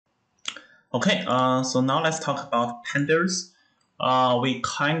Okay, so now let's talk about pandas. We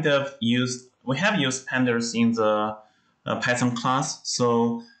have used pandas in the Python class.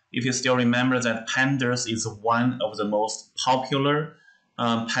 So if you still remember that pandas is one of the most popular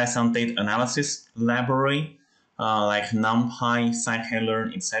Python data analysis library, like NumPy,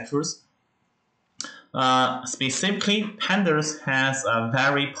 scikit-learn, etc. Specifically, pandas has a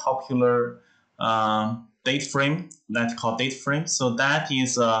very popular data frame that's called data frame. So that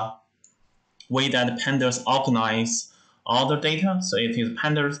is a way that pandas organize all the data. So it is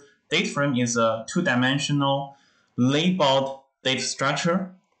pandas data frame is a two-dimensional labeled data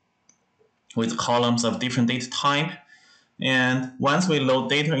structure with columns of different data type. And once we load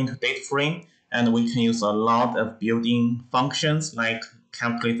data into data frame, and we can use a lot of built-in functions like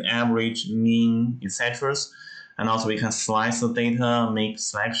calculate average, mean, etc. And also we can slice the data, make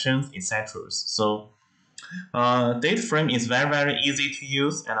selections, etc. So data frame is very easy to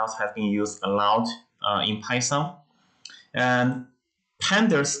use and also has been used a lot in Python. And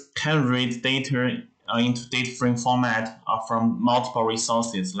pandas can read data into data frame format from multiple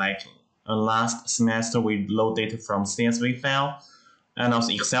resources. Like last semester, we load data from CSV file and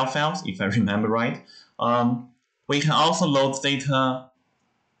also Excel files, if I remember right. We can also load data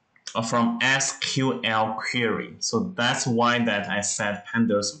from SQL query. So that's why that I said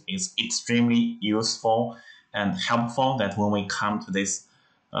pandas is extremely useful and helpful that when we come to this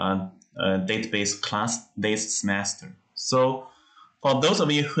database class this semester. So for those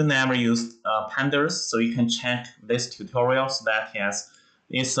of you who never used pandas, so you can check this tutorial. So that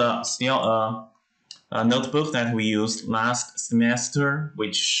is still a notebook that we used last semester,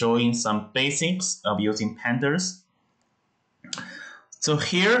 which showing some basics of using pandas. So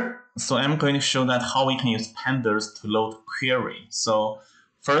here, I'm going to show that how we can use pandas to load query. So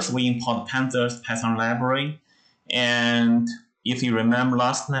first we import pandas Python library, and if you remember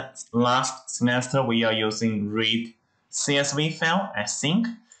last semester we are using read CSV file, I think,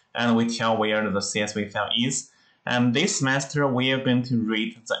 and we tell where the CSV file is. And this semester we are going to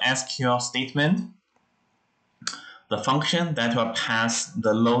read the SQL statement, the function that will pass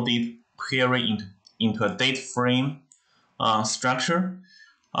the loaded query into a data frame structure.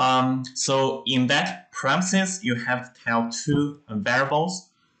 So in that premises, you have to tell two variables.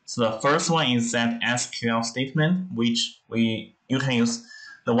 So the first one is that SQL statement, which you can use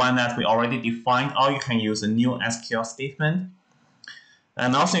the one that we already defined, or you can use a new SQL statement.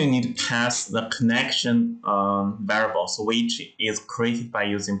 And also you need to pass the connection variables, which is created by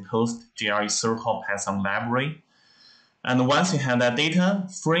using PostgreSQL Python library. And once you have that data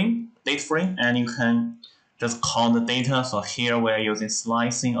frame, and you can just call the data. So here we're using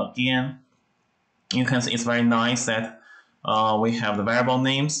slicing again. You can see it's very nice that we have the variable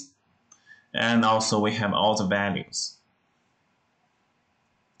names and also we have all the values.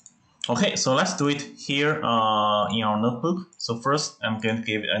 Okay, so let's do it here in our notebook. So first I'm going to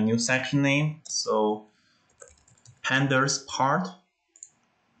give it a new section name. So pandas part.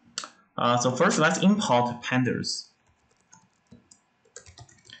 So first let's import pandas.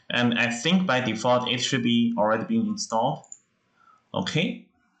 And I think by default it should be already being installed. Okay.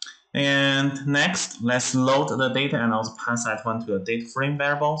 And next, let's load the data and also pass that one to a data frame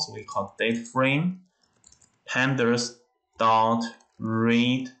variable. So we call data frame pandas dot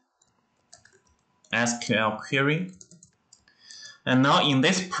read SQL query. And now in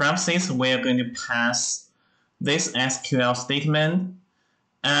this premises, we are going to pass this SQL statement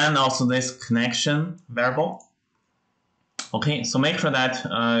and also this connection variable. Okay, so make sure that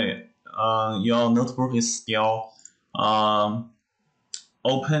your notebook is still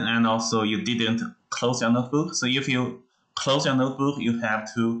open and also you didn't close your notebook. So if you close your notebook, you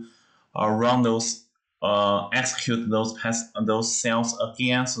have to run those, execute those cells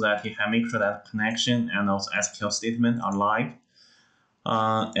again so that you can make sure that connection and those SQL statement are live.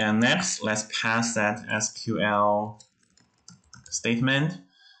 And next, let's pass that SQL statement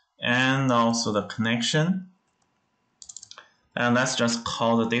and also the connection. And let's just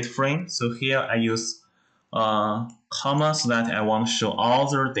call the data frame. So here I use comma so that I want to show all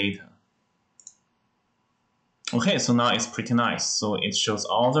the data. Okay, so now it's pretty nice. So it shows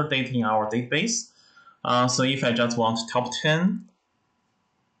all the data in our database. So if I just want top 10,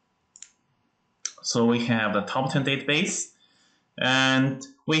 so we can have the top 10 database. And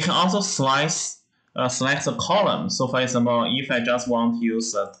we can also select the column. So for example, if I just want to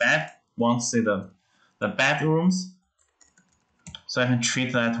use want to see the bedrooms, so I can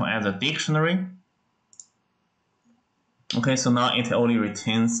treat that one as a dictionary. Okay, so now it only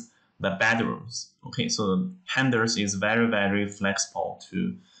retains the bedrooms. Okay, so pandas is very flexible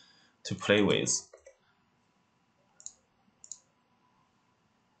to play with.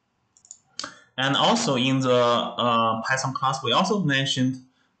 And also in the Python class, we also mentioned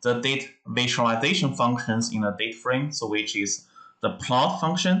the date visualization functions in a date frame, so which is the plot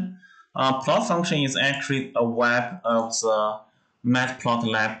function. Plot function is actually a web of the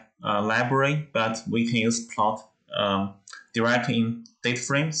matplotlib library, but we can use plot directly in date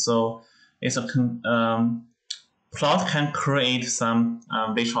frame. So it's a plot can create some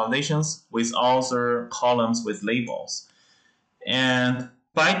visualizations with other columns with labels. And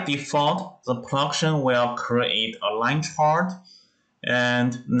by default, the function will create a line chart.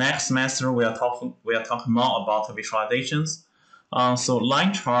 And next semester, we are talking more about visualizations. So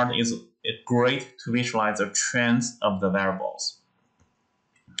line chart is great to visualize the trends of the variables.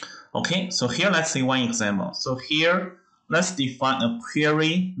 Okay, so here let's see one example. So here, let's define a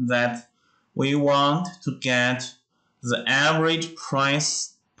query that we want to get the average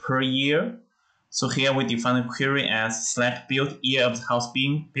price per year. So here we define the query as select built year of the house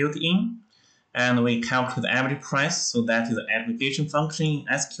being built in, and we calculate the average price. So that is the aggregation function in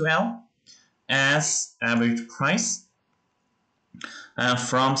SQL as average price. And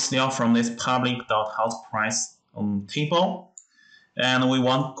still from this public.housePrice table, and we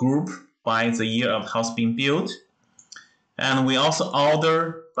want group by the year of house being built, and we also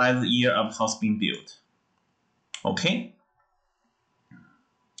order by the year of house being built. Okay.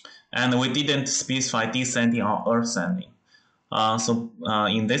 And we didn't specify descending or ascending. So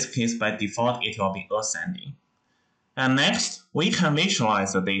in this case, by default, it will be ascending. And next, we can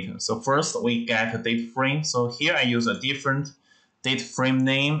visualize the data. So first, we get a date frame. So here I use a different date frame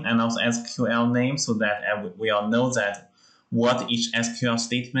name and also SQL name so that we all know that what each SQL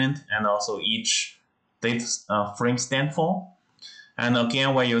statement and also each date frame stand for. And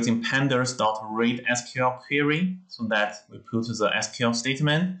again, we're using pandas.read SQL query so that we put the SQL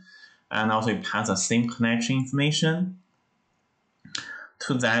statement and also it has the same connection information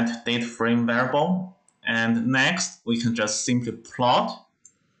to that date frame variable. And next, we can just simply plot.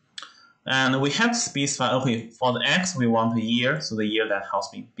 And we have to specify, okay, for the X, we want the year, so the year that house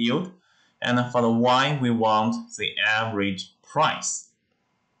being built. And for the Y, we want the average price.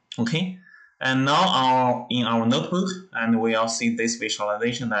 Okay, and now in our notebook, and we'll see this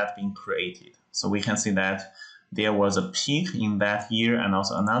visualization that's been created. So we can see that there was a peak in that year and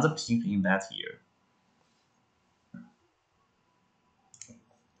also another peak in that year.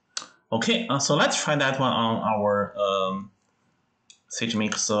 Okay, so let's try that one on our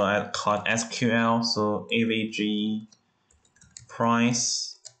SageMaker. So I call it SQL. So AVG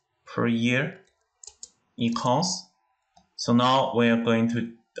price per year equals. So now we are going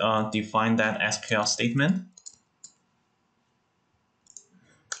to define that SQL statement.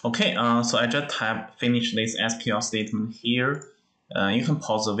 Okay, so I just have finished this SQL statement here. You can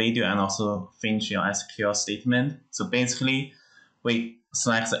pause the video and also finish your SQL statement. So basically, we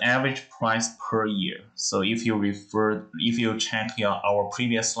select the average price per year. So if you check our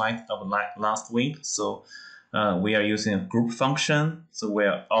previous slide of last week, so we are using a group function. So we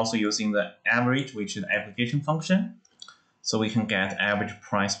are also using the average, which is the aggregation function. So we can get average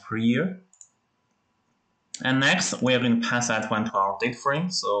price per year. And next, we are going to pass that one to our date frame.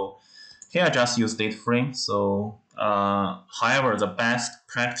 So here I just use date frame. So however, the best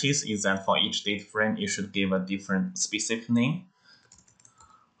practice is that for each date frame, you should give a different specific name.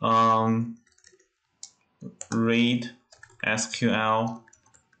 Read SQL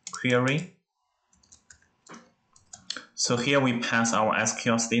query. So here we pass our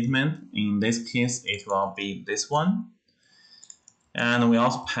SQL statement. In this case, it will be this one. And we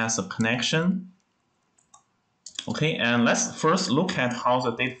also pass a connection. Okay, and let's first look at how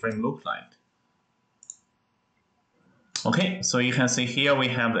the date frame looks like. Okay, so you can see here we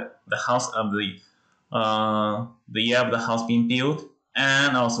have the house of the year of the house being built,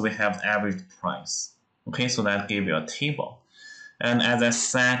 and also we have the average price. Okay, so that gives you a table. And as I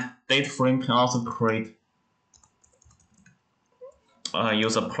said, date frame can also create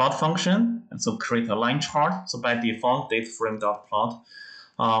use a plot function, and so create a line chart. So by default, date frame.plot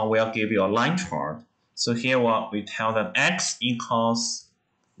will give you a line chart. So here we tell that X equals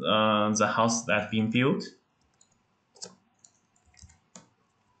the house that's being built,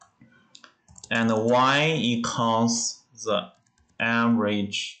 and Y equals the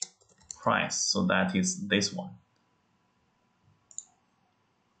average price. So that is this one.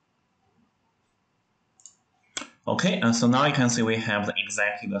 Okay, and so now you can see we have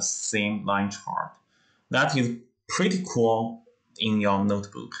exactly the same line chart. That is pretty cool in your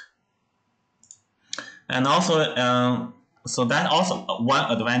notebook. And also, so that also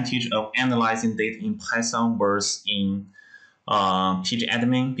one advantage of analyzing data in Python versus in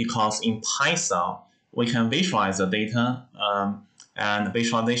pgadmin, because in Python we can visualize the data, and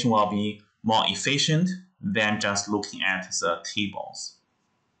visualization will be more efficient than just looking at the tables.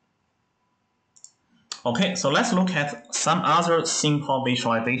 Okay, so let's look at some other simple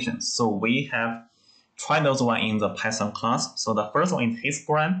visualizations. So we have tried those one in the Python class. So the first one is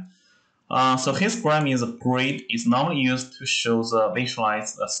histogram. So histogram is a grid. It's normally used to show the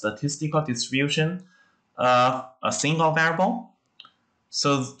visualize the statistical distribution of a single variable.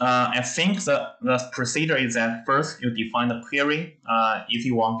 So I think the procedure is that first you define the query. If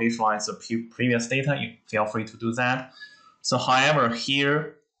you want to visualize the previous data, you feel free to do that. So however,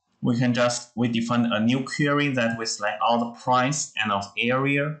 here we define a new query that we select all the price and of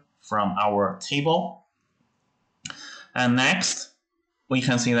area from our table. And next, we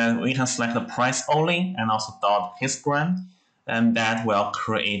can see that we can select the price only and also dot histogram, and that will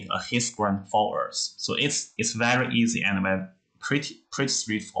create a histogram for us. So it's very easy and pretty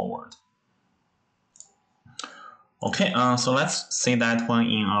straightforward. Okay, so let's see that one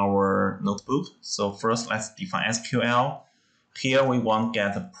in our notebook. So first, let's define SQL. Here we want to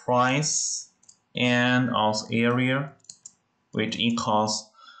get the price and also area, which equals,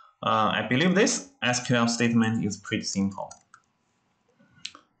 I believe this SQL statement is pretty simple.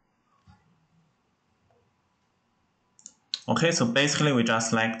 Okay, so basically we just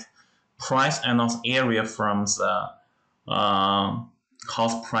select price and also area from the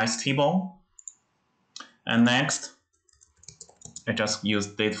cost price table. And next, I just use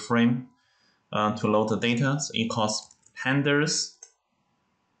data frame to load the data. So equals pandas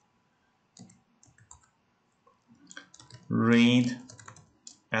read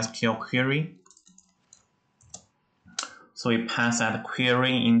SQL query. So we pass that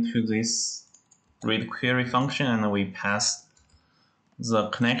query into this read query function, and we pass the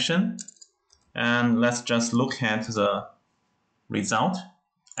connection. And let's just look at the result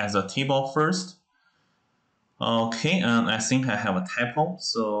as a table first. Okay, and I think I have a typo.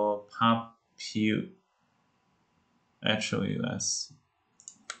 So actually,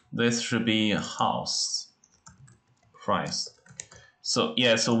 this should be house price. So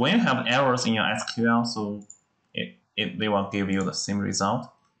yeah, so when you have errors in your SQL, so they will give you the same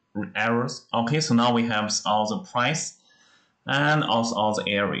result. Errors. Okay, so now we have all the price and also all the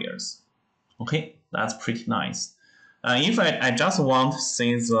areas. Okay, that's pretty nice. If I just want to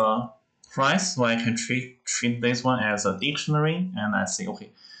see the price, so I can treat this one as a dictionary, and I say,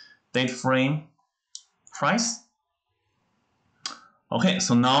 okay, date frame price. Okay,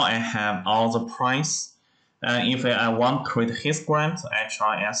 so now I have all the price. If I want to create histogram, so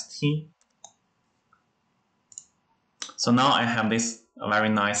HRST. So now I have this very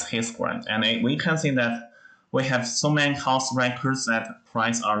nice histogram, and we can see that we have so many house records that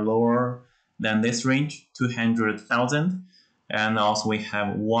price are lower than this range, 200,000, and also we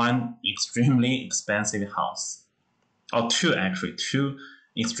have one extremely expensive house, or two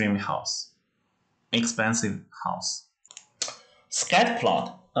extremely expensive house. Scatter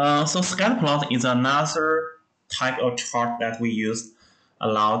plot. So scatter plot is another type of chart that we use a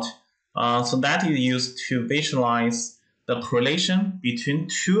lot. So that is used to visualize the correlation between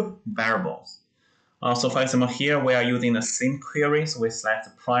two variables. So for example, here we are using the same query, so we select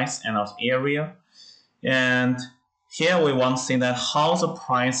the price and also area. And here we want to see that how the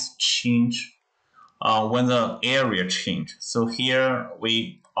price change when the area change. So here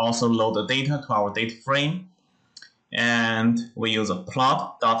we also load the data to our data frame, and we use a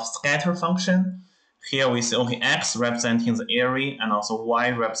plot.scatter function. Here we see, okay, X representing the area and also Y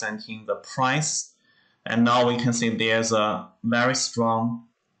representing the price. And now we can see there's a very strong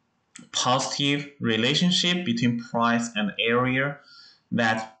positive relationship between price and area,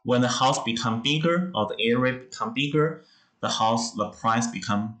 that when the house become bigger or the area become bigger, the price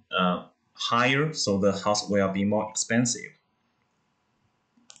become higher, so the house will be more expensive.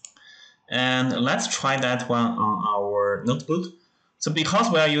 And let's try that one on our notebook. So because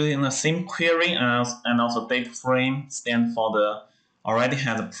we are using the same query and also data frame stand for the already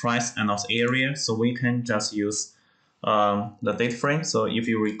has the price and also area, so we can just use the data frame. So if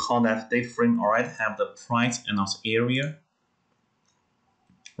you recall that data frame already have the price and also area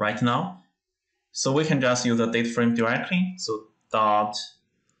right now, so we can just use the data frame directly. So dot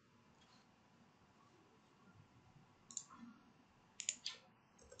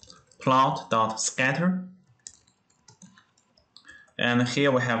plot.scatter, and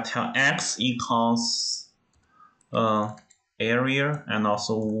here we have tell X equals area and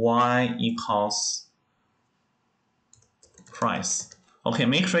also Y equals price. Okay,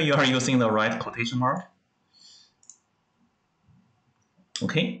 make sure you are using the right quotation mark.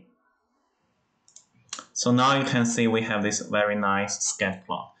 Okay, so now you can see we have this very nice scatter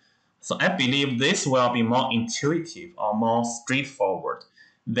plot. So I believe this will be more intuitive or more straightforward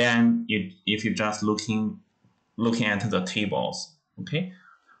than if you're just looking at the tables. Okay,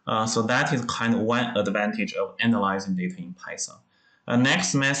 so that is kind of one advantage of analyzing data in Python. Next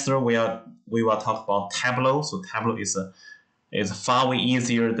semester we will talk about Tableau. So Tableau is far way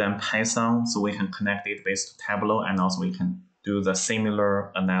easier than Python, so we can connect database to Tableau, and also we can do the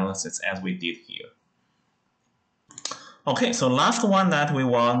similar analysis as we did here. Okay, so last one that we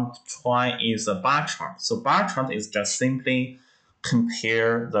want to try is a bar chart. So bar chart is just simply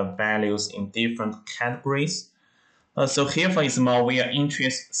compare the values in different categories. So here, for example, we are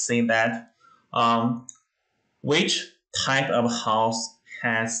interested to see that which type of house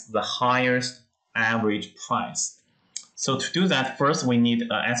has the highest average price. So to do that, first we need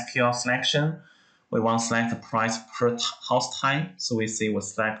an SQL selection. We want to select the price per house type. So we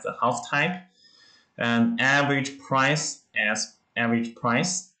select the house type and average price as average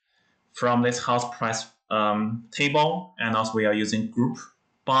price from this house price table. And also we are using group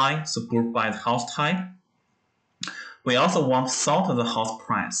by, so group by the house type. We also want to sort the house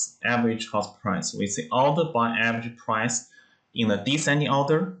price, average house price. We say order by average price in the descending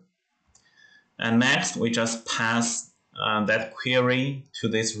order. And next, we just pass that query to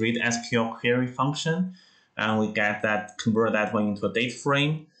this read SQL query function, and we convert that one into a data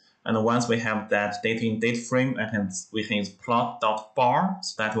frame. And once we have that data in data frame, we can use plot.bar,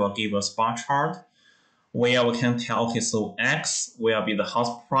 so that will give us bar chart, where we can tell, okay, so X will be the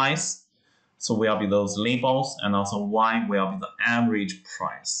house price, so will be those labels, and also Y will be the average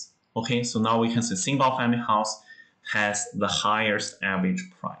price. Okay, so now we can see single family house has the highest average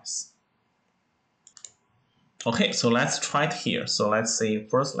price. Okay, so let's try it here. So let's say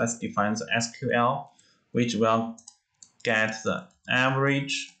first let's define the SQL, which will get the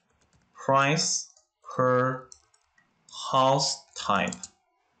average price per house type.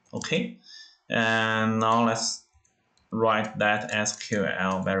 Okay, and now let's write that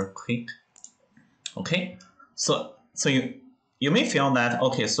SQL very quick. Okay, so you may feel that,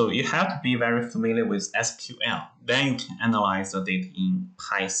 okay, so you have to be very familiar with SQL, then you can analyze the data in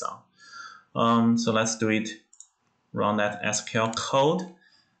Python. So let's do it. Run that SQL code.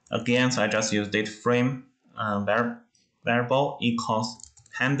 Again, so I just use data frame variable equals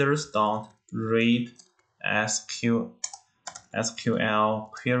pandas.read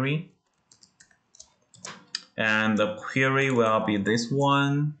SQL query. And the query will be this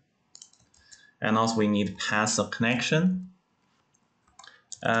one. And also we need to pass a connection.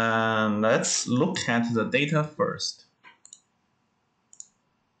 And let's look at the data first.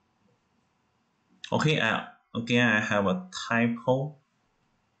 Okay, again, I have a typo.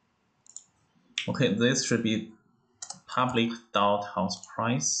 Okay, this should be public.house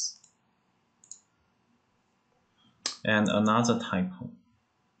price. And another typo.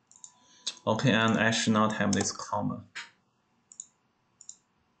 Okay, and I should not have this comma.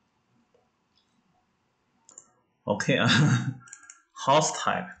 Okay, house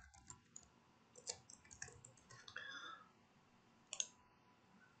type.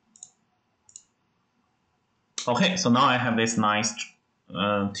 Okay, so now I have this nice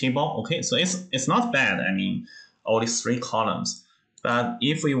table. Okay, so it's not bad. I mean, only 3 columns. But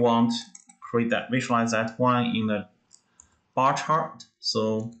if we want to visualize that one in the bar chart,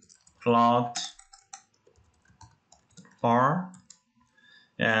 so plot bar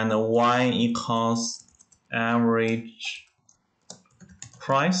and Y equals average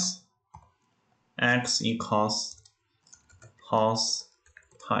price, X equals house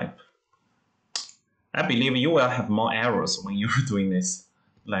type. I believe you will have more errors when you're doing this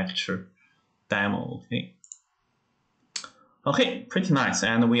lecture demo, okay? Okay, pretty nice.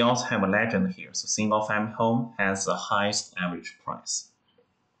 And we also have a legend here. So single family home has the highest average price.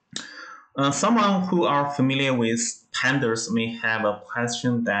 Someone who are familiar with pandas may have a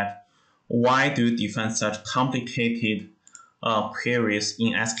question that why do you define such complicated queries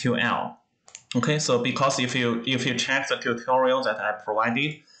in SQL? Okay, so because if you check the tutorial that I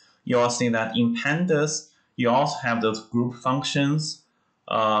provided, you'll see that in pandas, you also have those group functions,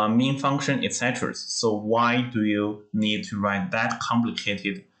 mean function, etc. So why do you need to write that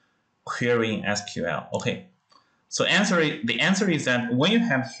complicated query in SQL? Okay, so the answer is that when you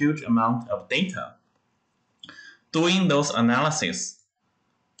have huge amount of data, doing those analysis,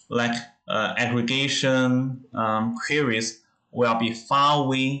 like aggregation queries, will be far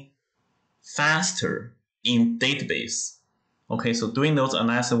way faster in database. Okay, so doing those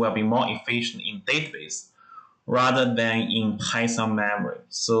analysis will be more efficient in database rather than in Python memory.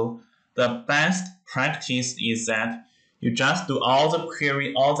 So the best practice is that you just do all the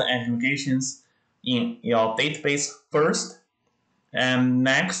query, all the aggregations in your database first, and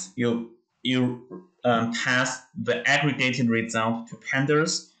next you pass the aggregated result to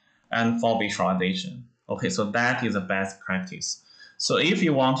pandas and for visualization. Okay, so that is the best practice. So if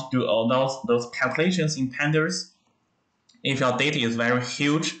you want to do all those calculations in pandas, if your data is very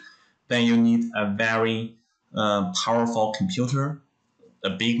huge, then you need a very powerful computer, a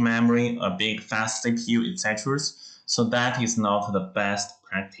big memory, a big fast CPU, etc. So that is not the best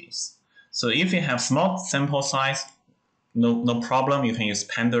practice. So if you have small sample size, no problem. You can use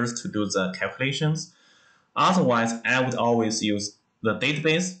pandas to do the calculations. Otherwise, I would always use the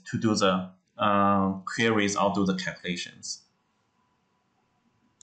database to do the queries or do the calculations.